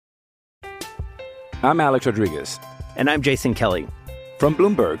I'm Alex Rodriguez. And I'm Jason Kelly. From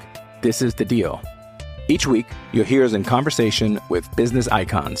Bloomberg, this is The Deal. Each week, you'll hear us in conversation with business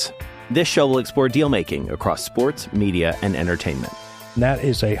icons. This show will explore deal-making across sports, media, and entertainment. That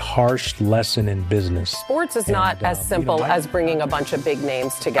is a harsh lesson in business. Sports is not as simple as bringing a bunch of big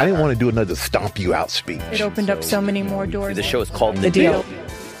names together. I didn't want to do another stomp you out speech. It opened up so many more doors. The show is called The Deal.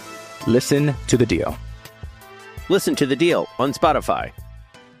 Listen to The Deal. Listen to The Deal on Spotify.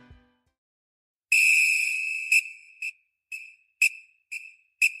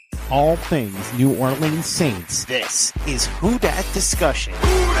 All things New Orleans Saints. This is Who Dat Discussion.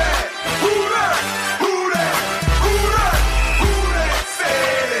 Who dat? Who dat? Who dat? Who dat? Who dat?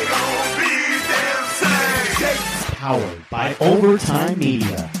 Say they gon' be them Saints. Powered by Overtime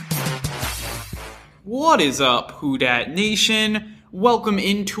Media. What is up, Who Dat Nation? Welcome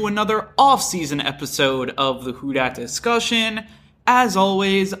into another off-season episode of the Who Dat Discussion. As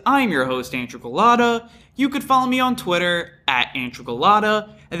always, I'm your host, Andrew Galata. You could follow me on Twitter at Andrew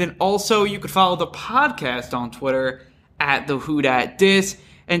Galata, and then also you could follow the podcast on Twitter at the Who Dat Dis.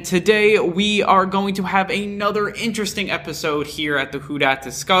 And today we are going to have another interesting episode here at the Who Dat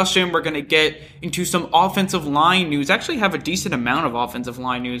Discussion. We're going to get into some offensive line news. Actually have a decent amount of offensive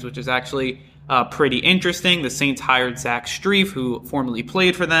line news, which is actually pretty interesting. The Saints hired Zach Strief, who formerly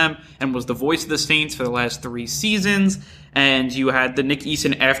played for them and was the voice of the Saints for the last 3 seasons. And you had the Nick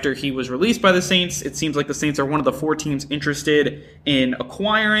Eason after he was released by the Saints. It seems like the Saints are one of the 4 teams interested in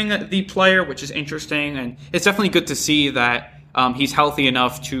acquiring the player, which is interesting. And it's definitely good to see that he's healthy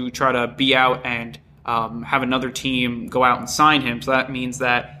enough to try to be out and have another team go out and sign him. So that means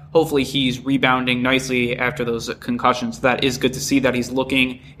that hopefully he's rebounding nicely after those concussions. That is good to see that he's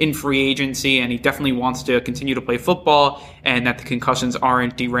looking in free agency, and he definitely wants to continue to play football and that the concussions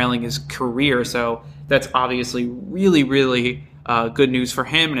aren't derailing his career. So that's obviously really, really good news for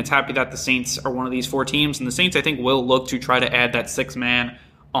him, and it's happy that the Saints are one of these 4 teams. And the Saints, I think, will look to try to add that 6th man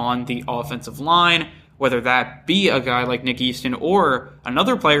on the offensive line, whether that be a guy like Nick Easton or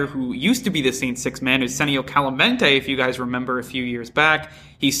another player who used to be the Saints 6th man, is Senio Calamente. If you guys remember a few years back,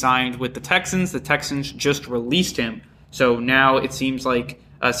 he signed with the Texans. The Texans just released him. So now it seems like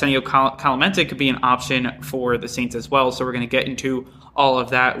Senio Calamente could be an option for the Saints as well. So we're going to get into all of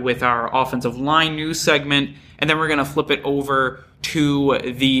that with our offensive line news segment. And then we're going to flip it over to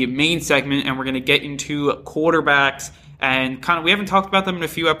the main segment, and we're going to get into quarterbacks. And kind of, we haven't talked about them in a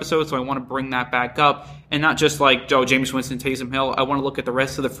few episodes, so I want to bring that back up. And not just like Jameis Winston, Taysom Hill. I want to look at the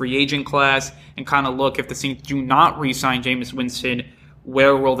rest of the free agent class and kind of look, if the Saints do not re-sign Jameis Winston,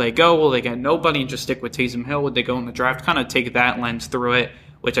 where will they go? Will they get nobody and just stick with Taysom Hill? Would they go in the draft? Kind of take that lens through it,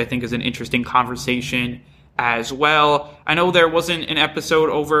 which I think is an interesting conversation as well. I know there wasn't an episode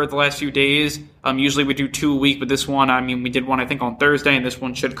over the last few days. Usually we do 2 a week, but this one, we did one, I think, on Thursday, and this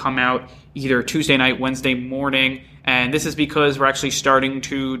one should come out either Tuesday night, Wednesday morning. And this is because we're actually starting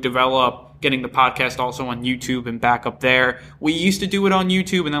to develop getting the podcast also on YouTube and back up there. We used to do it on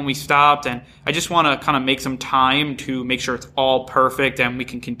YouTube, and then we stopped, and I just want to kind of make some time to make sure it's all perfect and we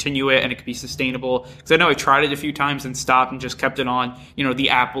can continue it and it can be sustainable. Because I know I tried it a few times and stopped and just kept it on, the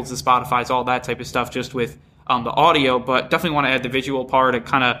Apples, the Spotifys, all that type of stuff, just with the audio, but definitely want to add the visual part. I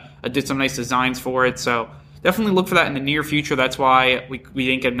kind of did some nice designs for it, so definitely look for that in the near future. That's why we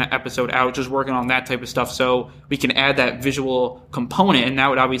didn't get an episode out, just working on that type of stuff so we can add that visual component, and that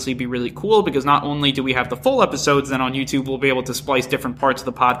would obviously be really cool because not only do we have the full episodes, then on YouTube we'll be able to splice different parts of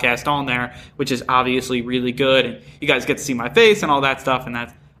the podcast on there, which is obviously really good, and you guys get to see my face and all that stuff, and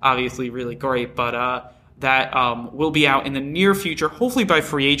that's obviously really great. But that will be out in the near future, hopefully by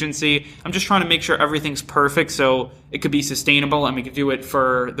free agency. I'm just trying to make sure everything's perfect so it could be sustainable and we could do it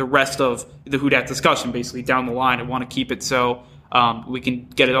for the rest of the Who Dat Discussion, basically down the line. I want to keep it so we can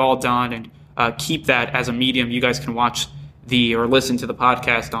get it all done and keep that as a medium you guys can watch or listen to the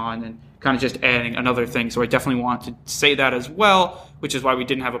podcast on, and kind of just adding another thing. So I definitely want to say that as well, which is why we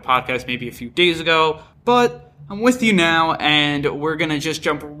didn't have a podcast maybe a few days ago. But I'm with you now, and we're going to just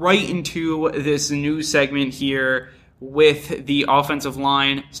jump right into this news segment here with the offensive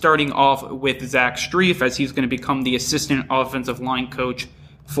line, starting off with Zach Strief, as he's going to become the assistant offensive line coach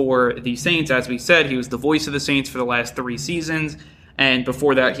for the Saints. As we said, he was the voice of the Saints for the last 3 seasons, and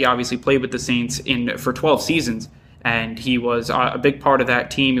before that, he obviously played with the Saints for 12 seasons, and he was a big part of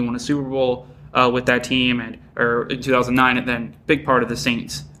that team. He won a Super Bowl with that team, or in 2009, and then big part of the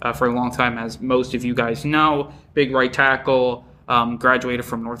Saints for a long time, as most of you guys know. Big right tackle, graduated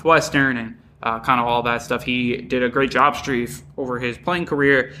from Northwestern, and kind of all that stuff. He did a great job, Strief, over his playing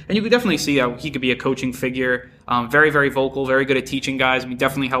career, and you could definitely see how he could be a coaching figure. Very, very vocal, very good at teaching guys.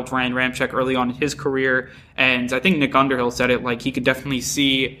 Definitely helped Ryan Ramczyk early on in his career, and I think Nick Underhill said it, like he could definitely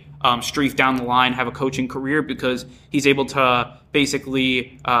see Strief down the line have a coaching career, because he's able to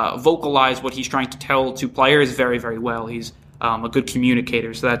basically vocalize what he's trying to tell to players very, very well. He's a good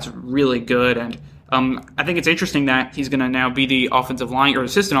communicator, so that's really good. And I think it's interesting that he's going to now be the offensive line or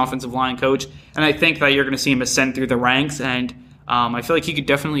assistant offensive line coach, and I think that you're going to see him ascend through the ranks, and I feel like he could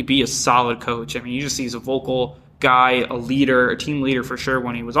definitely be a solid coach. I mean, you just see he's a vocal guy, a leader, a team leader for sure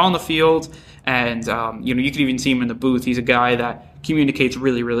when he was on the field, and you could even see him in the booth. He's a guy that communicates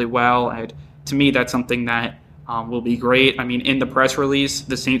really, really well, and to me, that's something that will be great. I mean, in the press release,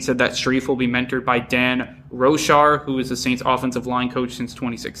 the Saints said that Strief will be mentored by Dan Rochar, who is the Saints offensive line coach since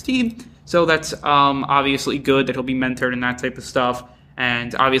 2016. So that's obviously good that he'll be mentored in that type of stuff.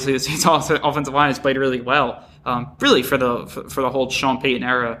 And obviously, the Saints offensive line has played really well, really for the whole Sean Payton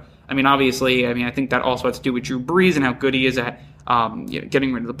era. I mean, obviously, I think that also has to do with Drew Brees and how good he is at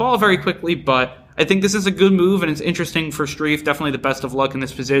getting rid of the ball very quickly. But I think this is a good move, and it's interesting for Strief. Definitely the best of luck in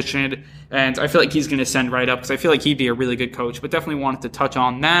this position. And I feel like he's going to send right up, because I feel like he'd be a really good coach. But definitely wanted to touch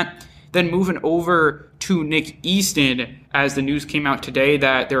on that. Then moving over to Nick Easton, as the news came out today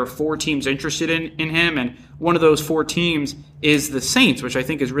that there are 4 teams interested in him, and one of those 4 teams is the Saints, which I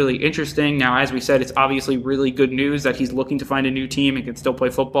think is really interesting. Now, as we said, it's obviously really good news that he's looking to find a new team and can still play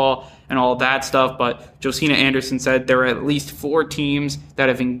football and all that stuff, but Josina Anderson said there are at least 4 teams that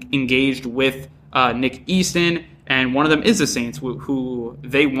have engaged with Nick Easton, and one of them is the Saints, who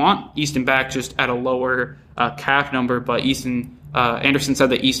they want Easton back just at a lower cap number, but Anderson said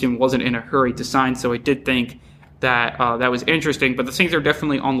that Easton wasn't in a hurry to sign, so I did think that that was interesting. But the Saints are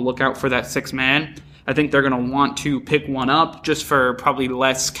definitely on the lookout for that 6th man. I think they're going to want to pick one up just for probably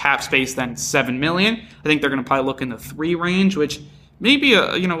less cap space than $7 million. I think they're going to probably look in the 3 range, which may be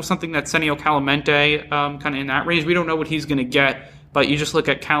something that Senio Calamente kind of in that range. We don't know what he's going to get, but you just look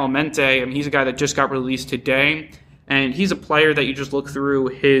at Calamente. I mean, he's a guy that just got released today, and he's a player that you just look through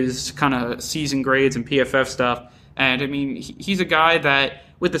his kind of season grades and PFF stuff. And, I mean, he's a guy that,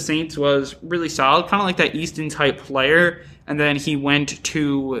 with the Saints, was really solid, kind of like that Easton-type player. And then he went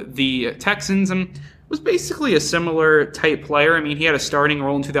to the Texans and was basically a similar type player. I mean, he had a starting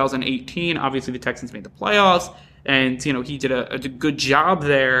role in 2018. Obviously, the Texans made the playoffs, and, he did a good job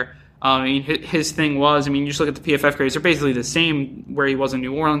there. I mean, his thing was, you just look at the PFF grades, they're basically the same where he was in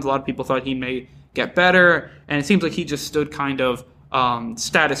New Orleans. A lot of people thought he may get better, and it seems like he just stood kind of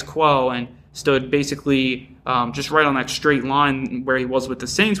status quo and stood basically just right on that straight line where he was with the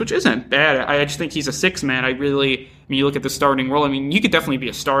Saints, which isn't bad. I just think he's a 6 man. You look at the starting role, you could definitely be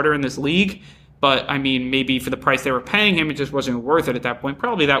a starter in this league, but, maybe for the price they were paying him, it just wasn't worth it at that point.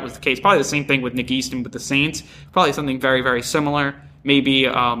 Probably that was the case. Probably the same thing with Nick Easton with the Saints. Probably something very, very similar. Maybe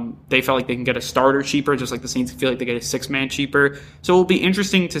they felt like they can get a starter cheaper, just like the Saints feel like they get a 6-man cheaper. So it will be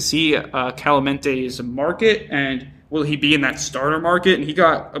interesting to see Calamente's market, and will he be in that starter market? And he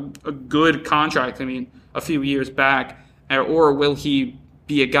got a good contract, a few years back. Or will he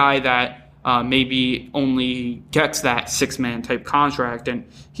be a guy that maybe only gets that 6-man type contract? And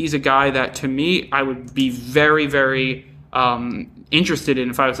he's a guy that, to me, I would be very, very interested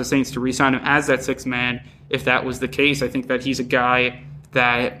in if I was the Saints to re-sign him as that 6-man. If that was the case, I think that he's a guy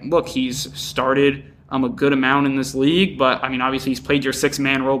that, look, he's started a good amount in this league, but, obviously he's played your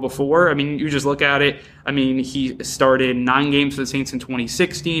 6-man role before. You just look at it. He started 9 games for the Saints in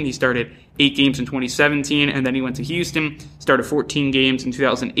 2016. He started 8 games in 2017, and then he went to Houston, started 14 games in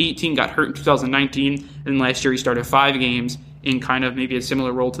 2018, got hurt in 2019, and last year he started 5 games in kind of maybe a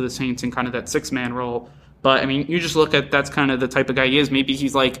similar role to the Saints in kind of that 6-man role. But, you just look at that's kind of the type of guy he is. Maybe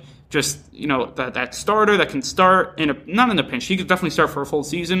he's like just, that starter that can start not in a pinch. He could definitely start for a full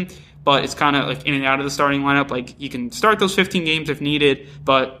season, but it's kind of like in and out of the starting lineup. Like, he can start those 15 games if needed,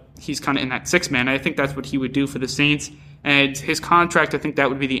 but he's kind of in that 6-man. I think that's what he would do for the Saints. And his contract, I think that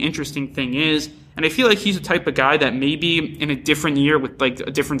would be the interesting thing is, and I feel like he's the type of guy that maybe in a different year with like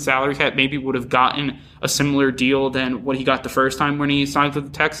a different salary cap, maybe would have gotten a similar deal than what he got the first time when he signed with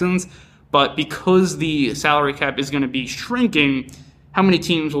the Texans. But because the salary cap is going to be shrinking, how many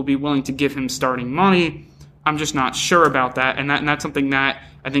teams will be willing to give him starting money? I'm just not sure about that. And that's something that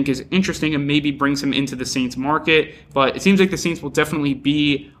I think is interesting and maybe brings him into the Saints market. But it seems like the Saints will definitely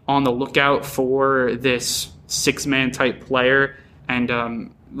be on the lookout for this 6-man type player.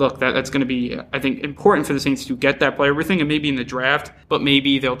 And look, that's going to be, I think, important for the Saints to get that player. We're thinking maybe in the draft, but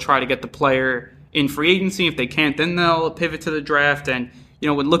maybe they'll try to get the player in free agency. If they can't, then they'll pivot to the draft. And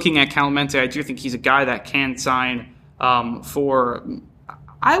when looking at Calamente, I do think he's a guy that can sign for,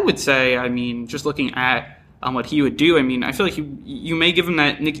 I would say, just looking at what he would do, I feel like you may give him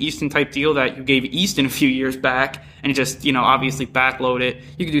that Nick Easton type deal that you gave Easton a few years back and just, obviously backload it.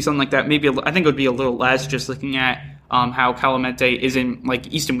 You could do something like that. Maybe, I think it would be a little less just looking at how Clemente isn't, like,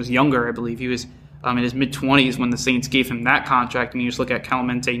 Easton was younger, I believe. He was in his mid-20s when the Saints gave him that contract, and you just look at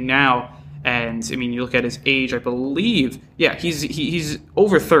Clemente now, and, I mean, you look at his age, I believe, yeah, he's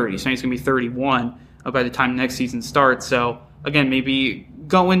over 30, so he's going to be 31 by the time next season starts. So, again, maybe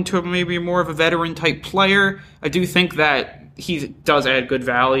go into maybe more of a veteran-type player. I do think that he does add good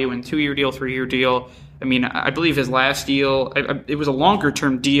value in 2-year deal, 3-year deal. I mean, I believe his last deal, it was a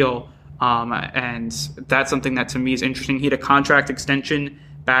longer-term deal, and that's something that to me is interesting. He had a contract extension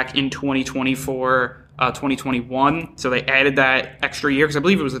back in 2021, so they added that extra year, because I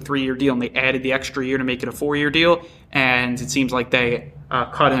believe it was a 3-year deal, and they added the extra year to make it a 4-year deal, and it seems like they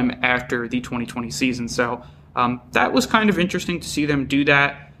cut him after the 2020 season. So that was kind of interesting to see them do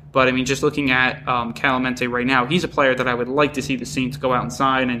that. But, I mean, just looking at Clemente right now, he's a player that I would like to see the Saints go out and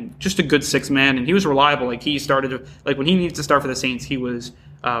sign, and just a good six-man, and he was reliable. Like, he started, like, when he needed to start for the Saints, he was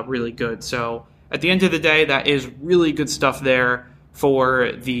really good. So, at the end of the day, that is really good stuff there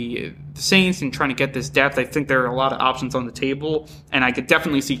for the Saints and trying to get this depth. I think there are a lot of options on the table, and I could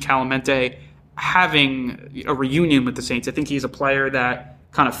definitely see Clemente having a reunion with the Saints. I think he's a player that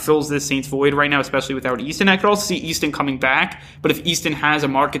kind of fills this Saints void right now, especially without Easton. I could also see Easton coming back, but if Easton has a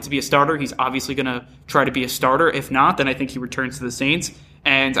market to be a starter, he's obviously going to try to be a starter. If not, then I think he returns to the Saints.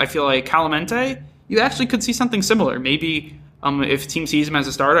 And I feel like Clemente, you actually could see something similar. Maybe if team sees him as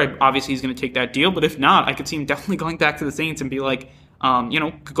a starter, obviously he's going to take that deal. But if not, I could see him definitely going back to the Saints and be like,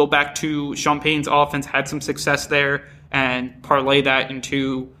 could go back to Sean Payton's offense, had some success there, and parlay that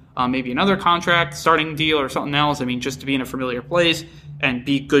into maybe another contract, starting deal, or something else. I mean, just to be in a familiar place and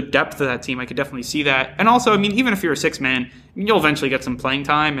be good depth to that team, I could definitely see that. And also, I mean, even if you're a six-man, I mean, you'll eventually get some playing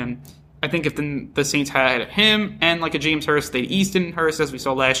time. And I think if the Saints had him and like a James Hurst, they Easton Hurst, as we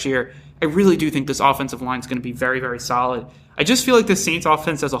saw last year, I really do think this offensive line is going to be very, very solid. I just feel like the Saints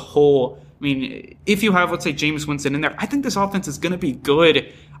offense as a whole, I mean, if you have, let's say, Jameis Winston in there, I think this offense is going to be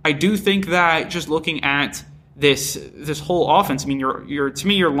good. I do think that just looking at this whole offense, I mean, to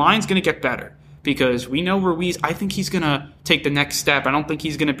me, your line's going to get better because we know Ruiz, I think he's going to take the next step. I don't think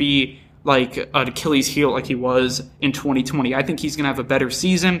he's going to be like an Achilles heel like he was in 2020. I think he's going to have a better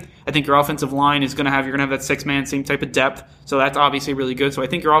season. I think your offensive line is you're going to have that six-man, same type of depth. So that's obviously really good. So I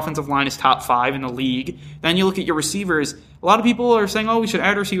think your offensive line is top 5 in the league. Then you look at your receivers. A lot of people are saying, we should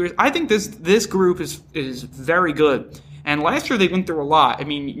add receivers. I think this group is very good. And last year they went through a lot. I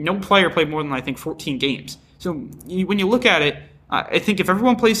mean, no player played more than, I think, 14 games. So when you look at it, I think if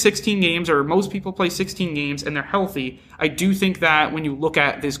everyone plays 16 games, or most people play 16 games, and they're healthy, I do think that when you look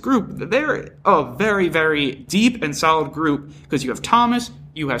at this group, they're a very, very deep and solid group because you have Thomas,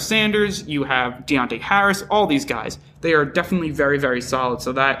 you have Sanders, you have Deontay Harris, all these guys. They are definitely very, very solid.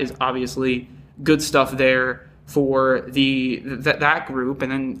 So that is obviously good stuff there for that group.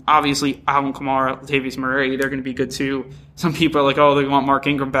 And then obviously Alvin Kamara, Latavius Murray, they're going to be good too. Some people are like, they want Mark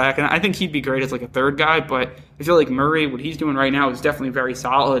Ingram back. And I think he'd be great as like a third guy, but I feel like Murray, what he's doing right now is definitely very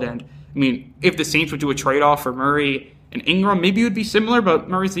solid. And I mean, if the Saints would do a trade-off for Murray and Ingram, maybe it would be similar, but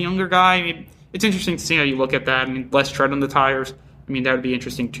Murray's the younger guy. I mean, it's interesting to see how you look at that. I mean, less tread on the tires. I mean, that would be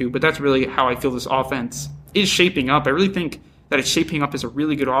interesting too. But that's really how I feel this offense is shaping up. I really think that it's shaping up as a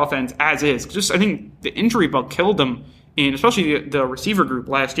really good offense as is. Just I think the injury bug killed them in especially the receiver group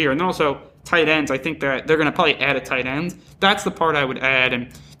last year. And then also tight ends. I think that they're going to probably add a tight end. That's the part I would add. And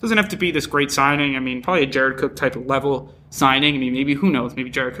it doesn't have to be this great signing. I mean, probably a Jared Cook type of level signing. I mean, maybe, who knows? Maybe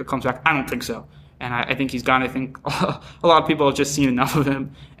Jared Cook comes back. I don't think so. And I think he's gone. I think a lot of people have just seen enough of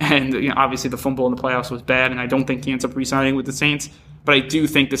him. And obviously the fumble in the playoffs was bad, and I don't think he ends up re-signing with the Saints. But I do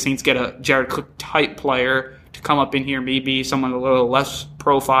think the Saints get a Jared Cook type player to come up in here, maybe someone a little less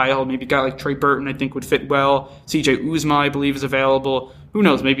profile, maybe a guy like Trey Burton I think would fit well. CJ Uzomah I believe is available. Who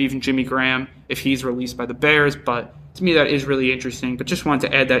knows, maybe even Jimmy Graham if he's released by the Bears. But to me that is really interesting. But just wanted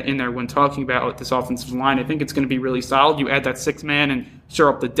to add that in there when talking about this offensive line. I think it's going to be really solid. You add that 6-man and stir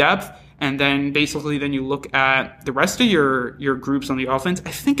up the depth. And then basically then you look at the rest of your groups on the offense.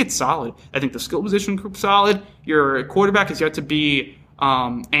 I think it's solid. I think the skill position group's solid. Your quarterback is yet to be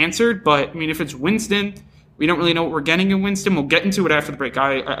answered. But, I mean, if it's Winston, we don't really know what we're getting in Winston. We'll get into it after the break.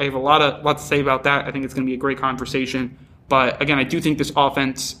 I have a lot to say about that. I think it's going to be a great conversation. But, again, I do think this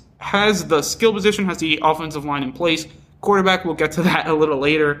offense has the skill position, has the offensive line in place. Quarterback, we'll get to that a little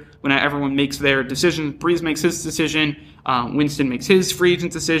later when everyone makes their decision. Breeze makes his decision. Winston makes his free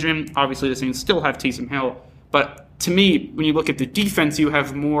agent decision. Obviously, the Saints still have Taysom Hill. But to me, when you look at the defense, you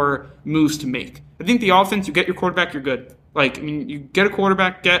have more moves to make. I think the offense, you get your quarterback, you're good. Like, I mean, you get a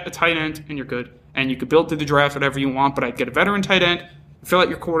quarterback, get a tight end, and you're good. And you could build through the draft whatever you want, but I'd get a veteran tight end, fill out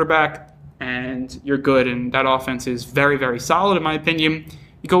your quarterback, and you're good. And that offense is very, very solid in my opinion.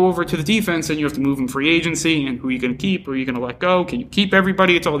 you go over to the defense and you have to move in free agency and who are you going to keep, who are you going to let go, can you keep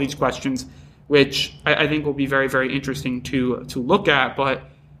everybody? It's all these questions, which I think will be very, very interesting to look at. But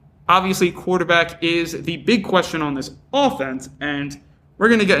obviously, quarterback is the big question on this offense, and we're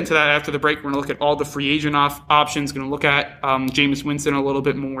going to get into that after the break. We're going to look at all the free agent options, going to look at Jameis Winston a little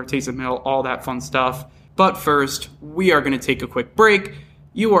bit more, Taysom Hill, all that fun stuff. But first, we are going to take a quick break.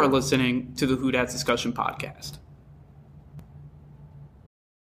 You are listening to the Who Dat Discussion podcast.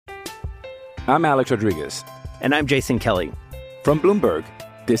 I'm Alex Rodriguez. And I'm Jason Kelly. From Bloomberg,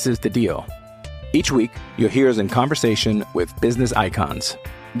 this is The Deal. Each week, you'll hear us in conversation with business icons.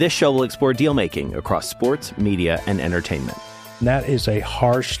 This show will explore deal-making across sports, media, and entertainment. That is a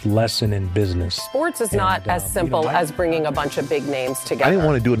harsh lesson in business. Sports is not as simple as bringing a bunch of big names together. I didn't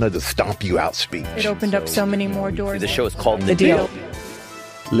want to do another stomp you out speech. It opened up so many more doors. The show is called The Deal.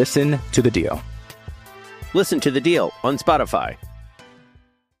 Listen to The Deal. Listen to The Deal on Spotify.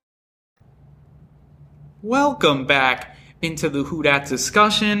 Welcome back into the Who Dat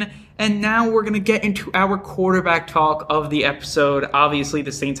discussion, and now we're going to get into our quarterback talk of the episode. Obviously,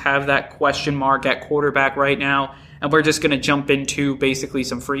 the Saints have that question mark at quarterback right now, and we're just going to jump into basically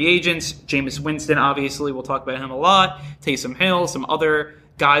some free agents. Jameis Winston, obviously, we'll talk about him a lot. Taysom Hill, some other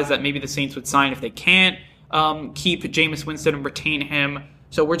guys that maybe the Saints would sign if they can't keep Jameis Winston and retain him.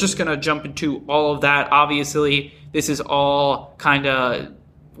 So we're just going to jump into all of that. Obviously, this is all kind of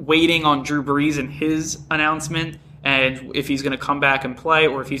waiting on Drew Brees and his announcement, and if he's going to come back and play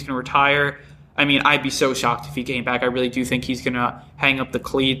or if he's going to retire. I mean, I'd be so shocked if he came back. I really do think he's going to hang up the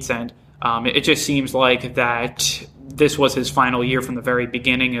cleats, and it just seems like that this was his final year from the very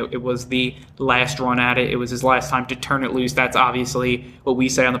beginning. It was the last run at it. It was his last time to turn it loose. That's obviously what we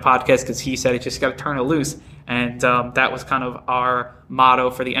say on the podcast because he said it just got to turn it loose, and that was kind of our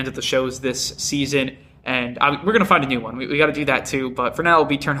motto for the end of the shows this season. And we're going to find a new one. We got to do that too. But for now, we'll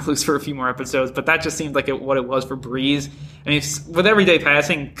be turning loose for a few more episodes. But that just seemed like what it was for Brees. I mean, with everyday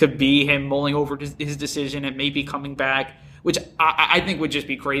passing, could be him mulling over his decision and maybe coming back, which I think would just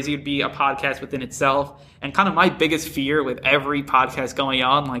be crazy. It'd be a podcast within itself. And kind of my biggest fear with every podcast going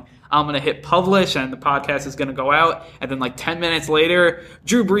on, like I'm going to hit publish and the podcast is going to go out. And then like 10 minutes later,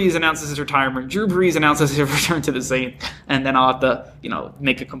 Drew Brees announces his retirement. Drew Brees announces his return to the Saints. And then I'll have to,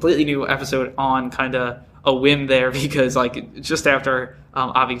 make a completely new episode on kind of a whim there because like just after,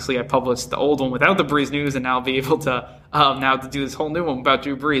 obviously I published the old one without the Brees news and now I'll be able to now to do this whole new one about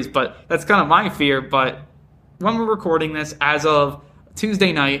Drew Brees. But that's kind of my fear. But when we're recording this, as of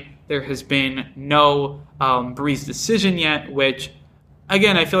Tuesday night, there has been no Brees decision yet, which,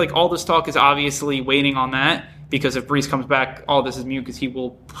 again, I feel like all this talk is obviously waiting on that because if Brees comes back, all this is mute because he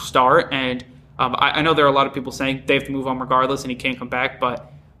will start. And I know there are a lot of people saying they have to move on regardless and he can't come back,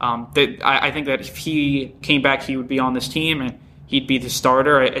 but I think that if he came back, he would be on this team and he'd be the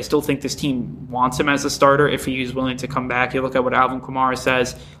starter. I still think this team wants him as a starter if he's willing to come back. You look at what Alvin Kamara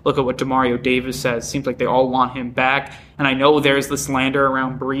says, look at what Demario Davis says. Seems like they all want him back. And I know there's the slander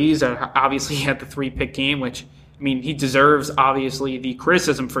around Brees. Obviously, he had the 3-pick game, which, I mean, he deserves, obviously, the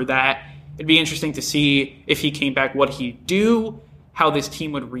criticism for that. It'd be interesting to see if he came back, what he'd do, how this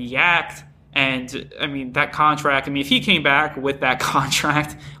team would react. And, I mean, that contract, if he came back with that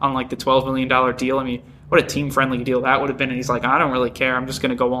contract on, like, the $12 million deal, I mean, what a team-friendly deal that would have been. And he's like, I don't really care. I'm just going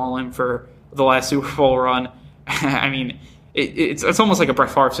to go all in for the last Super Bowl run. I mean, it's almost like a Brett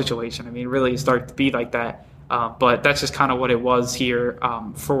Favre situation. I mean, really, it started to be like that. But that's just kind of what it was here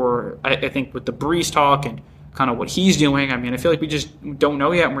for, I think, with the Brees talk and kind of what he's doing. I mean, I feel like we just don't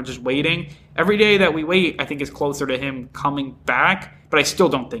know yet, and we're just waiting. Every day that we wait, I think is closer to him coming back, but I still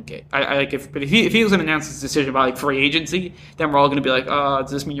don't think it. If he was going to announce his decision about like free agency, then we're all going to be like,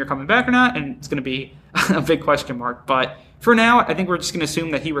 does this mean you're coming back or not? And it's going to be a big question mark. But for now, I think we're just going to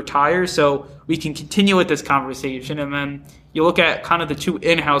assume that he retires so we can continue with this conversation. And then you look at kind of the two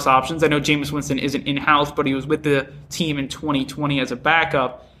in-house options. I know Jameis Winston isn't in-house, but he was with the team in 2020 as a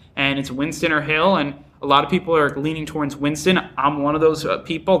backup, and it's Winston or Hill. And a lot of people are leaning towards Winston. I'm one of those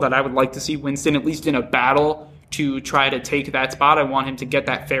people that I would like to see Winston at least in a battle to try to take that spot. I want him to get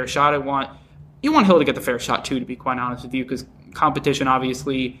that fair shot. You want Hill to get the fair shot too, to be quite honest with you, because competition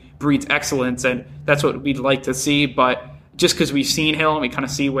obviously breeds excellence, and that's what we'd like to see. But just because we've seen Hill and we kind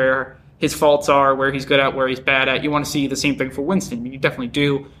of see where his faults are, where he's good at, where he's bad at, you want to see the same thing for Winston. I mean, you definitely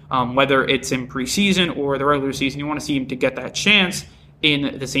do, whether it's in preseason or the regular season. You want to see him to get that chance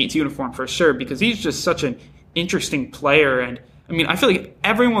in the Saints uniform for sure, because he's just such an interesting player. And I mean, I feel like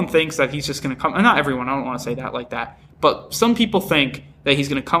everyone thinks that he's just going to come, not everyone, I don't want to say that like that, but some people think that he's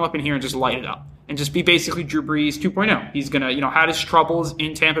going to come up in here and just light it up and just be basically Drew Brees 2.0. He's going to, had his troubles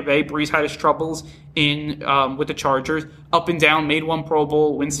in Tampa Bay. Brees had his troubles in with the Chargers. Up and down, made one Pro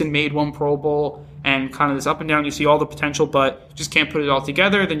Bowl. Winston made one Pro Bowl. And kind of this up and down, you see all the potential, but just can't put it all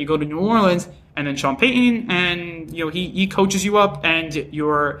together. Then you go to New Orleans, and then Sean Payton, and he coaches you up, and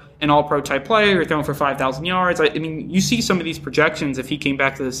you're an all-pro type player. You're throwing for 5,000 yards. I mean, you see some of these projections. If he came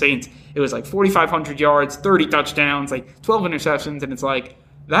back to the Saints, it was like 4,500 yards, 30 touchdowns, like 12 interceptions, and it's like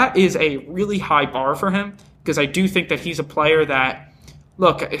that is a really high bar for him, because I do think that he's a player that,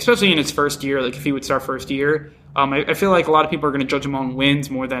 look, especially in his first year, like if he would start first year, I feel like a lot of people are going to judge him on wins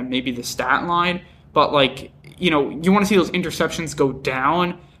more than maybe the stat line. But, you want to see those interceptions go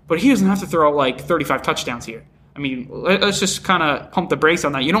down, but he doesn't have to throw, 35 touchdowns here. I mean, let's just kind of pump the brakes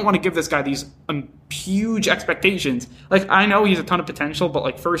on that. You don't want to give this guy these huge expectations. I know he's a ton of potential,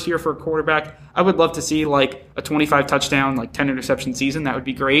 but, first year for a quarterback, I would love to see, a 25 touchdown, 10 interception season. That would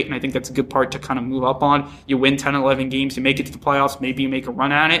be great, and I think that's a good part to kind of move up on. You win 10, 11 games, you make it to the playoffs, maybe you make a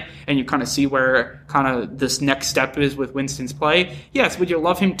run at it, and you kind of see where kind of this next step is with Winston's play. Yes, would you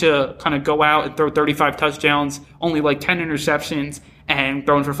love him to kind of go out and throw 35 touchdowns, only 10 interceptions, and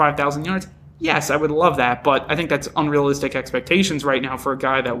throwing for 5,000 yards? Yes, I would love that, but I think that's unrealistic expectations right now for a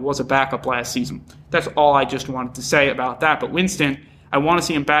guy that was a backup last season. That's all I just wanted to say about that. But Winston, I want to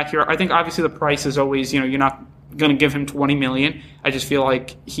see him back here. I think obviously the price is always, you're not going to give him $20 million. I just feel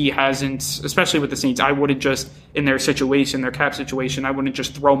like he hasn't, especially with the Saints, I wouldn't just, in their situation, their cap situation, I wouldn't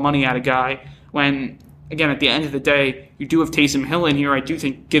just throw money at a guy when, again, at the end of the day, you do have Taysom Hill in here, I do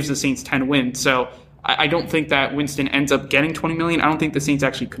think gives the Saints 10 wins. So I don't think that Winston ends up getting $20 million. I don't think the Saints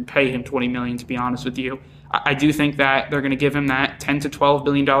actually could pay him $20 million, to be honest with you. I do think that they're going to give him that $10 to $12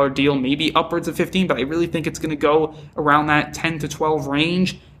 billion deal, maybe upwards of 15, but I really think it's going to go around that 10 to 12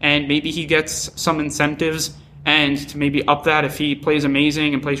 range, and maybe he gets some incentives and to maybe up that if he plays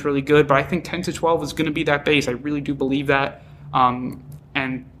amazing and plays really good. But I think 10 to 12 is going to be that base. I really do believe that. And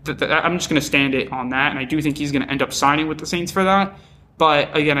I'm just going to stand it on that, and I do think he's going to end up signing with the Saints for that.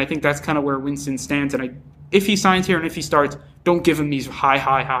 But again, I think that's kind of where Winston stands. And if he signs here and if he starts, don't give him these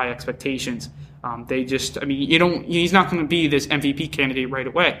high expectations. He's not going to be this MVP candidate right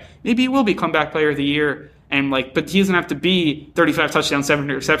away. Maybe he will be comeback player of the year, but he doesn't have to be 35 touchdowns, 7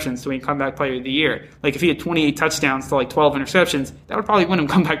 interceptions to win comeback player of the year. If he had 28 touchdowns to 12 interceptions, that would probably win him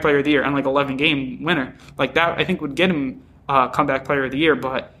comeback player of the year and 11 game winner. That I think would get him comeback player of the year,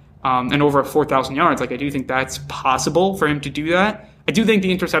 but and over 4,000 yards. I do think that's possible for him to do that. I do think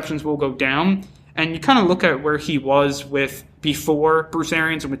the interceptions will go down, and you kind of look at where he was before Bruce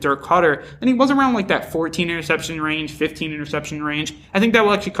Arians and with Dirk Cutter, and he was around that 14 interception range, 15 interception range. I think that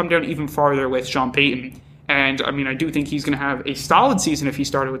will actually come down even farther with Sean Payton, and I do think he's going to have a solid season if he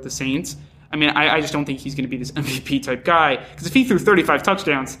started with the Saints. I just don't think he's going to be this MVP type guy, because if he threw 35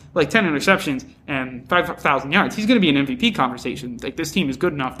 touchdowns, 10 interceptions, and 5,000 yards, he's going to be an MVP conversation. This team is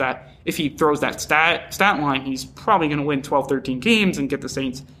good enough that if he throws that stat line, he's probably going to win 12, 13 games and get the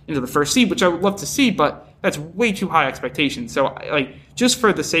Saints into the first seed, which I would love to see, but that's way too high expectations. So, just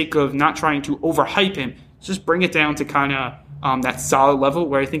for the sake of not trying to overhype him, just bring it down to kind of that solid level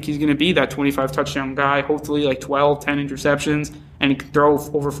where I think he's going to be that 25 touchdown guy, hopefully 12, 10 interceptions, and he can throw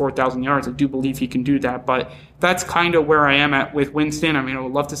over 4,000 yards. I do believe he can do that, but that's kind of where I am at with Winston. I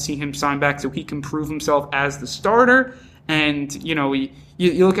would love to see him sign back so he can prove himself as the starter. And,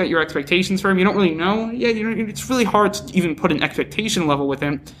 you look at your expectations for him, you don't really know. Yeah, it's really hard to even put an expectation level with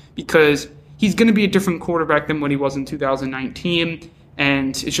him because he's going to be a different quarterback than what he was in 2019, and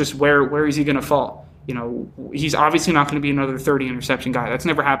it's just where is he going to fall? He's obviously not going to be another 30 interception guy. That's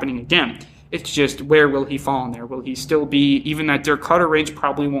never happening again. It's just where will he fall in there? Will he still be, even that Dirk Cutter range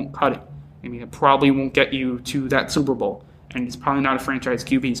probably won't cut it. It probably won't get you to that Super Bowl. And he's probably not a franchise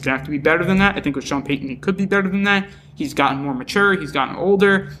QB. He's going to have to be better than that. I think with Sean Payton, he could be better than that. He's gotten more mature. He's gotten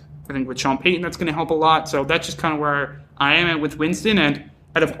older. I think with Sean Payton, that's going to help a lot. So that's just kind of where I am at with Winston. And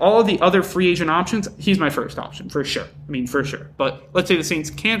out of all the other free agent options, he's my first option, for sure. For sure. But let's say the Saints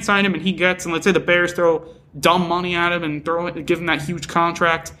can't sign him and he gets, and let's say the Bears throw dumb money at him and give him that huge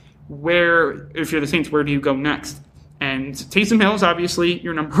contract. If you're the Saints, where do you go next? And Taysom Hill is obviously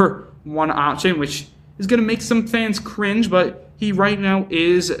your number one option, which is going to make some fans cringe, but he right now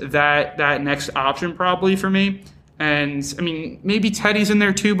is that next option probably for me. And, maybe Teddy's in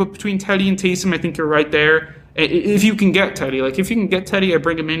there too, but between Teddy and Taysom, I think you're right there. If you can get Teddy. If you can get Teddy, I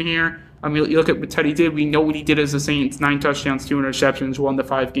bring him in here. You look at what Teddy did. We know what he did as a Saints. 9 touchdowns, 2 interceptions, 1 to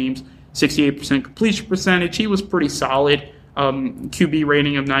 5 games, 68% completion percentage. He was pretty solid. QB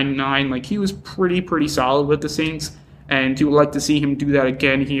rating of 99. He was pretty solid with the Saints. And you would like to see him do that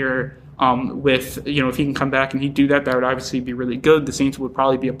again here if he can come back and he'd do that, that would obviously be really good. The Saints would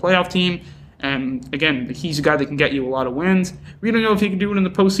probably be a playoff team. And again, he's a guy that can get you a lot of wins. We don't know if he can do it in the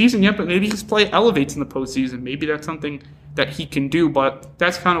postseason yet, but maybe his play elevates in the postseason. Maybe that's something that he can do, but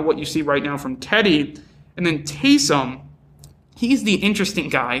that's kind of what you see right now from Teddy. And then Taysom, he's the interesting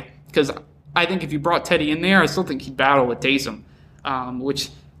guy, because I think if you brought Teddy in there, I still think he'd battle with Taysom, which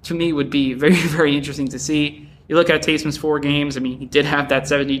to me would be very, very interesting to see. You look at Taysom's 4 games, I mean, he did have that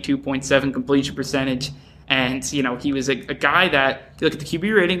 72.7 completion percentage, and, he was a guy that, if you look at the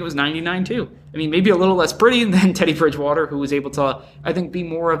QB rating, it was 99 too. I mean, maybe a little less pretty than Teddy Bridgewater, who was able to, I think, be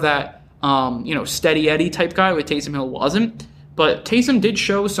more of that, steady Eddie type guy, where Taysom Hill wasn't. But Taysom did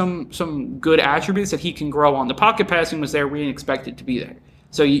show some good attributes that he can grow on. The pocket passing was there. We didn't expect it to be there.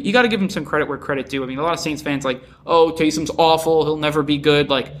 So you got to give him some credit where credit due. I mean, a lot of Saints fans oh, Taysom's awful. He'll never be good.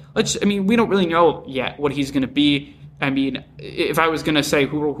 We don't really know yet what he's going to be. I mean, if I was going to say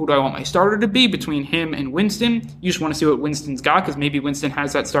who do I want my starter to be between him and Winston, you just want to see what Winston's got, because maybe Winston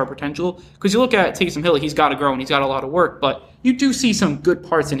has that star potential. Because you look at Taysom Hill, he's got to grow and he's got a lot of work, but you do see some good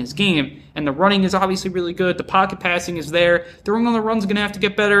parts in his game, and the running is obviously really good. The pocket passing is there. Throwing on the run's going to have to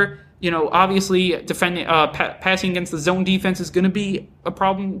get better. Obviously, defending, passing against the zone defense is going to be a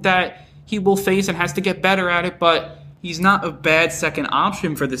problem that he will face and has to get better at it, but he's not a bad second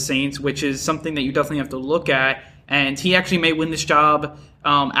option for the Saints, which is something that you definitely have to look at. And he actually may win this job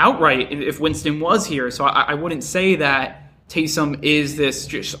outright if Winston was here. So I wouldn't say that Taysom is this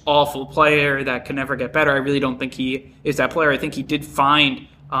just awful player that can never get better. I really don't think he is that player. I think he did find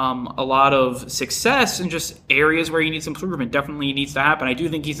a lot of success in just areas where he needs improvement. Definitely needs to happen. I do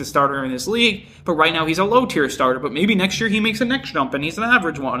think he's a starter in this league, but right now he's a low-tier starter. But maybe next year he makes a next jump and he's an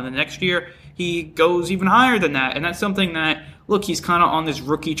average one, and the next year he goes even higher than that. And that's something that, look, he's kind of on this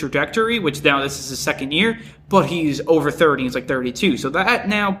rookie trajectory, which now this is his second year, but he's over 30. He's 32. So that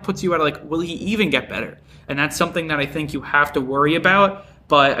now puts you at will he even get better? And that's something that I think you have to worry about.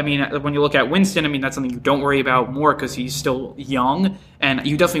 But, I mean, when you look at Winston, I mean, that's something you don't worry about more because he's still young. And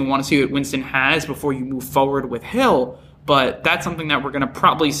you definitely want to see what Winston has before you move forward with Hill. But that's something that we're going to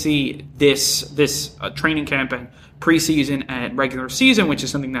probably see this training camp and preseason and regular season, which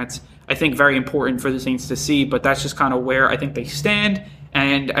is something that's, I think, very important for the Saints to see. But that's just kind of where I think they stand.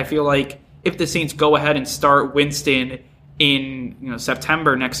 And I feel like if the Saints go ahead and start Winston in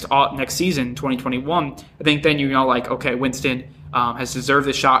September next season, 2021, I think then okay, Winston has deserved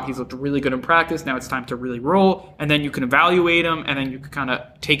this shot. He's looked really good in practice. Now it's time to really roll. And then you can evaluate him, and then you can kind of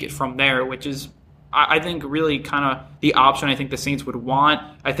take it from there, which is, I think, really kind of the option I think the Saints would want.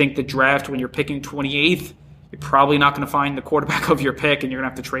 I think the draft, when you're picking 28th, you're probably not going to find the quarterback of your pick, and you're going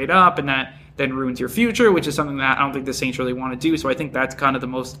to have to trade up, and that then ruins your future, which is something that I don't think the Saints really want to do. So I think that's kind of the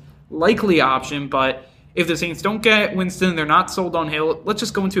most likely option. But if the Saints don't get Winston, they're not sold on Hill, let's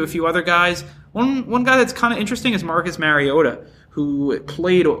just go into a few other guys. One guy that's kind of interesting is Marcus Mariota, who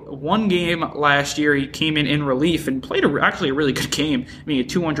played one game last year. He came in relief and played actually a really good game. I mean,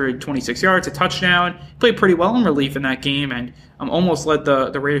 226 yards, a touchdown. Played pretty well in relief in that game and almost led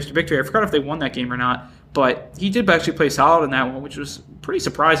the Raiders to victory. I forgot if they won that game or not, but he did actually play solid in that one, which was pretty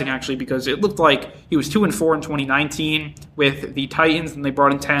surprising actually, because it looked like he was 2-4 in 2019 with the Titans, and they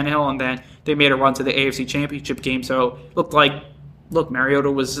brought in Tannehill, and then they made a run to the AFC Championship game. So it looked like, Mariota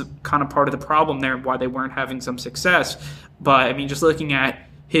was kind of part of the problem there, why they weren't having some success. But, I mean, just looking at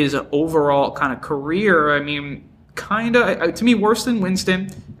his overall kind of career, I mean, kind of, to me, worse than Winston.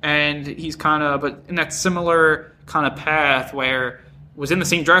 And he's kind of, but in that similar kind of path where was in the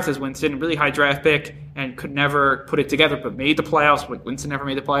same draft as Winston, really high draft pick, and could never put it together, but made the playoffs. Winston never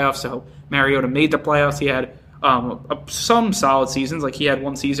made the playoffs, so Mariota made the playoffs. He had some solid seasons. He had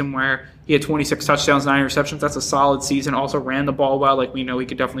one season where he had 26 touchdowns, 9 receptions. That's a solid season. Also ran the ball well. We know he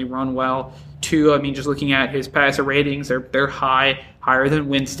could definitely run well. Two, I mean, just looking at his passer ratings, they're higher than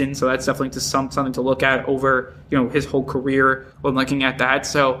Winston. So that's definitely something to look at over his whole career when looking at that.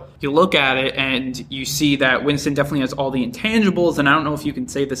 So you look at it and you see that Winston definitely has all the intangibles. And I don't know if you can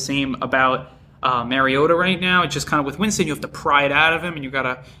say the same about Mariota right now. It's just kind of with Winston, you have to pry it out of him, and you got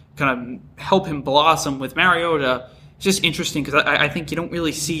to kind of help him blossom. With Mariota, it's just interesting because I think you don't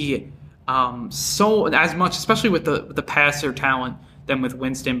really see so as much, especially with the passer talent, than with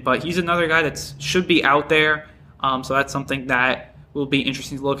Winston. But he's another guy that should be out there. So that's something that will be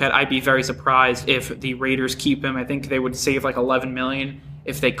interesting to look at. I'd be very surprised if the Raiders keep him. I think they would save $11 million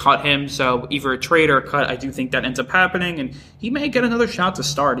if they cut him. So either a trade or a cut, I do think that ends up happening, and he may get another shot to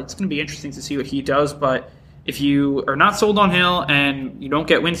start. It's going to be interesting to see what he does. But if you are not sold on Hill and you don't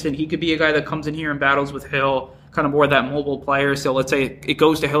get Winston, he could be a guy that comes in here and battles with Hill, kind of more that mobile player. So let's say it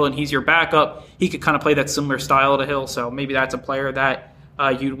goes to Hill and he's your backup. He could kind of play that similar style to Hill. So maybe that's a player that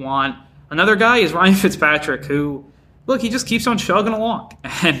you'd want. Another guy is Ryan Fitzpatrick, who, look, he just keeps on chugging along.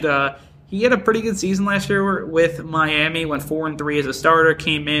 And he had a pretty good season last year with Miami, went 4-3 as a starter,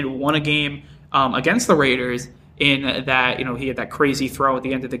 came in, won a game against the Raiders in that, he had that crazy throw at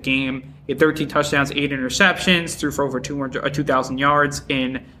the end of the game. He had 13 touchdowns, 8 interceptions, threw for over 2,000 yards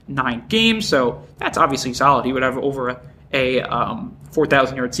in 9 games. So that's obviously solid. He would have over a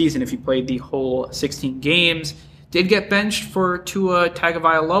 4,000-yard season if he played the whole 16 games. Did get benched for Tua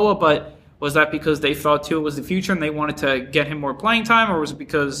Tagovailoa, but was that because they thought Tua was the future and they wanted to get him more playing time, or was it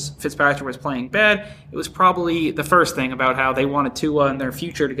because Fitzpatrick was playing bad? It was probably the first thing, about how they wanted Tua in their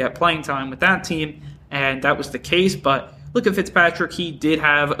future to get playing time with that team, and that was the case. But look at Fitzpatrick. He did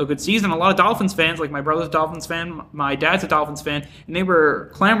have a good season. A lot of Dolphins fans, like my brother's a Dolphins fan, my dad's a Dolphins fan, and they were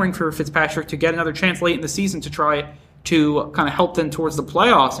clamoring for Fitzpatrick to get another chance late in the season to try to kind of help them towards the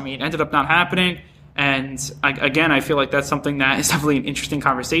playoffs. I mean, it ended up not happening. And again, I feel like that's something that is definitely an interesting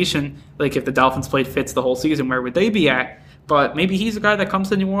conversation. Like, if the Dolphins played Fitz the whole season, where would they be at? But maybe he's a guy that comes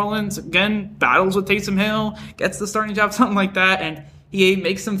to New Orleans, again, battles with Taysom Hill, gets the starting job, something like that, and he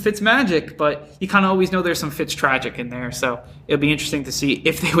makes some Fitz magic. But you kind of always know there's some Fitz tragic in there. So it'll be interesting to see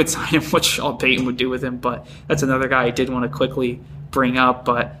if they would sign him, what Sean Payton would do with him. But that's another guy I did want to quickly bring up.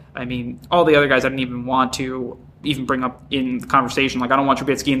 But, I mean, all the other guys I didn't even want to even bring up in the conversation. Like, I don't want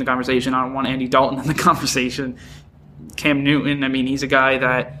Trubisky in the conversation. I don't want Andy Dalton in the conversation. Cam Newton, I mean, he's a guy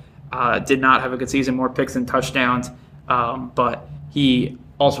that did not have a good season, more picks than touchdowns. But he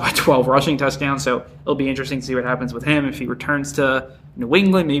also had 12 rushing touchdowns, so it'll be interesting to see what happens with him. If he returns to New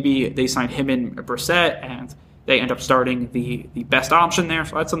England, maybe they sign him and Brissett, and they end up starting the best option there.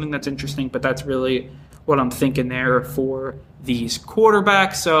 So that's something that's interesting, but that's really what I'm thinking there for these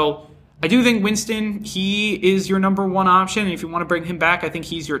quarterbacks. So I do think Winston, he is your number one option. And if you want to bring him back, I think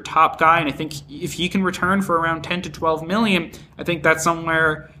he's your top guy. And I think if he can return for around 10 to 12 million, I think that's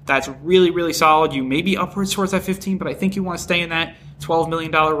somewhere that's really, really solid. You may be upwards towards that 15, but I think you want to stay in that $12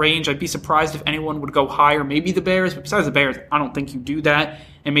 million range. I'd be surprised if anyone would go higher. Maybe the Bears, but besides the Bears, I don't think you do that.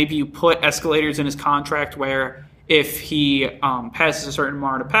 And maybe you put escalators in his contract where if he passes a certain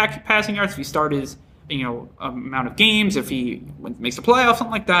amount of passing yards, if he starts his amount of games, if he makes the playoffs,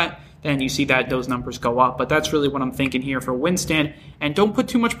 something like that, then you see that those numbers go up. But that's really what I'm thinking here for Winston. And don't put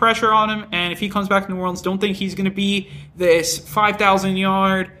too much pressure on him. And if he comes back to New Orleans, don't think he's going to be this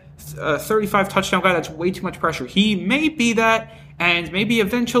 5,000-yard, 35-touchdown guy. That's way too much pressure. He may be that, and maybe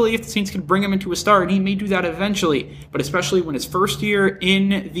eventually, if the Saints can bring him into a start, he may do that eventually. But especially when his first year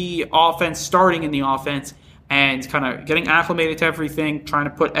in the offense, starting in the offense, and kind of getting acclimated to everything, trying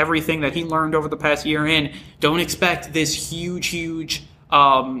to put everything that he learned over the past year in, don't expect this huge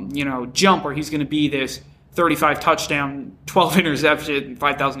jump where he's going to be this 35 touchdown, 12 interception,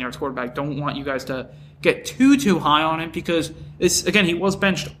 5,000 yards quarterback. Don't want you guys to get too high on him, because he was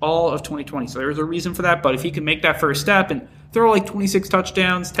benched all of 2020. So there's a reason for that. But if he can make that first step and throw like 26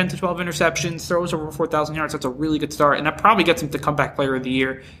 touchdowns, 10 to 12 interceptions, throws over 4,000 yards, that's a really good start. And that probably gets him to comeback player of the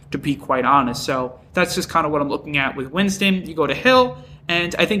year, to be quite honest. So that's just kind of what I'm looking at with Winston. You go to Hill,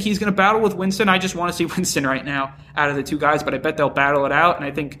 and I think he's going to battle with Winston. I just want to see Winston right now out of the two guys, but I bet they'll battle it out, and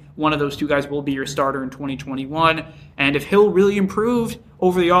I think one of those two guys will be your starter in 2021. And if Hill really improved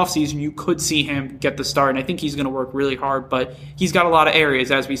over the offseason, you could see him get the start, and I think he's going to work really hard, but he's got a lot of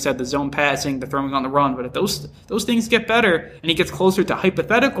areas, as we said, the zone passing, the throwing on the run, but if those things get better and he gets closer to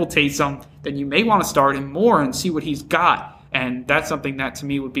hypothetical Taysom, then you may want to start him more and see what he's got, and that's something that to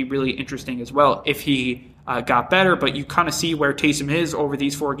me would be really interesting as well if he got better. But you kind of see where Taysom is over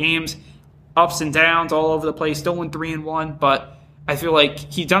these 4 games, ups and downs all over the place, still win 3-1, but I feel like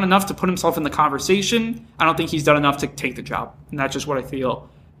he's done enough to put himself in the conversation. I don't think he's done enough to take the job, and that's just what I feel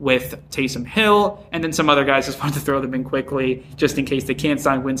with Taysom Hill. And then some other guys, just wanted to throw them in quickly, just in case they can't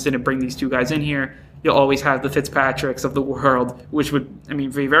sign Winston and bring these two guys in here. You'll always have the Fitzpatricks of the world, which would, be a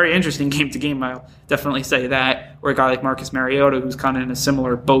very interesting game to game, I'll definitely say that. Or a guy like Marcus Mariota, who's kind of in a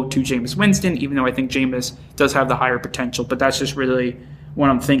similar boat to Jameis Winston, even though I think Jameis does have the higher potential. But that's just really what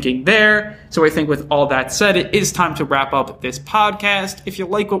I'm thinking there. So I think with all that said, it is time to wrap up this podcast. If you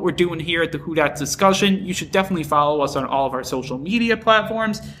like what we're doing here at the Who Dat Discussion, you should definitely follow us on all of our social media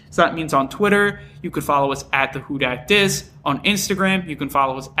platforms. So that means on Twitter, you could follow us at the Who Dat Dis. On Instagram, you can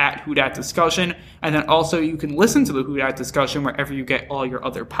follow us at Who Dat Discussion. And then also you can listen to the Who Dat Discussion wherever you get all your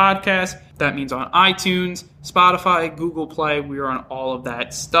other podcasts. That means on iTunes, Spotify, Google Play. We are on all of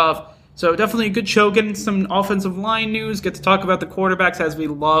that stuff. So definitely a good show, getting some offensive line news, get to talk about the quarterbacks as we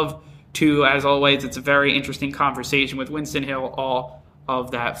love to. As always, it's a very interesting conversation with Winston Hill, all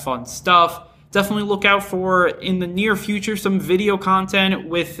of that fun stuff. Definitely look out for, in the near future, some video content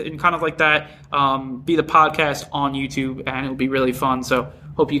with, and kind of like that, be the podcast on YouTube, and it'll be really fun. So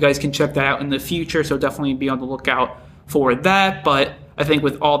hope you guys can check that out in the future. So definitely be on the lookout for that. But I think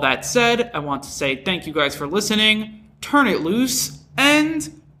with all that said, I want to say thank you guys for listening, turn it loose, and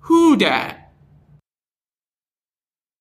who dat?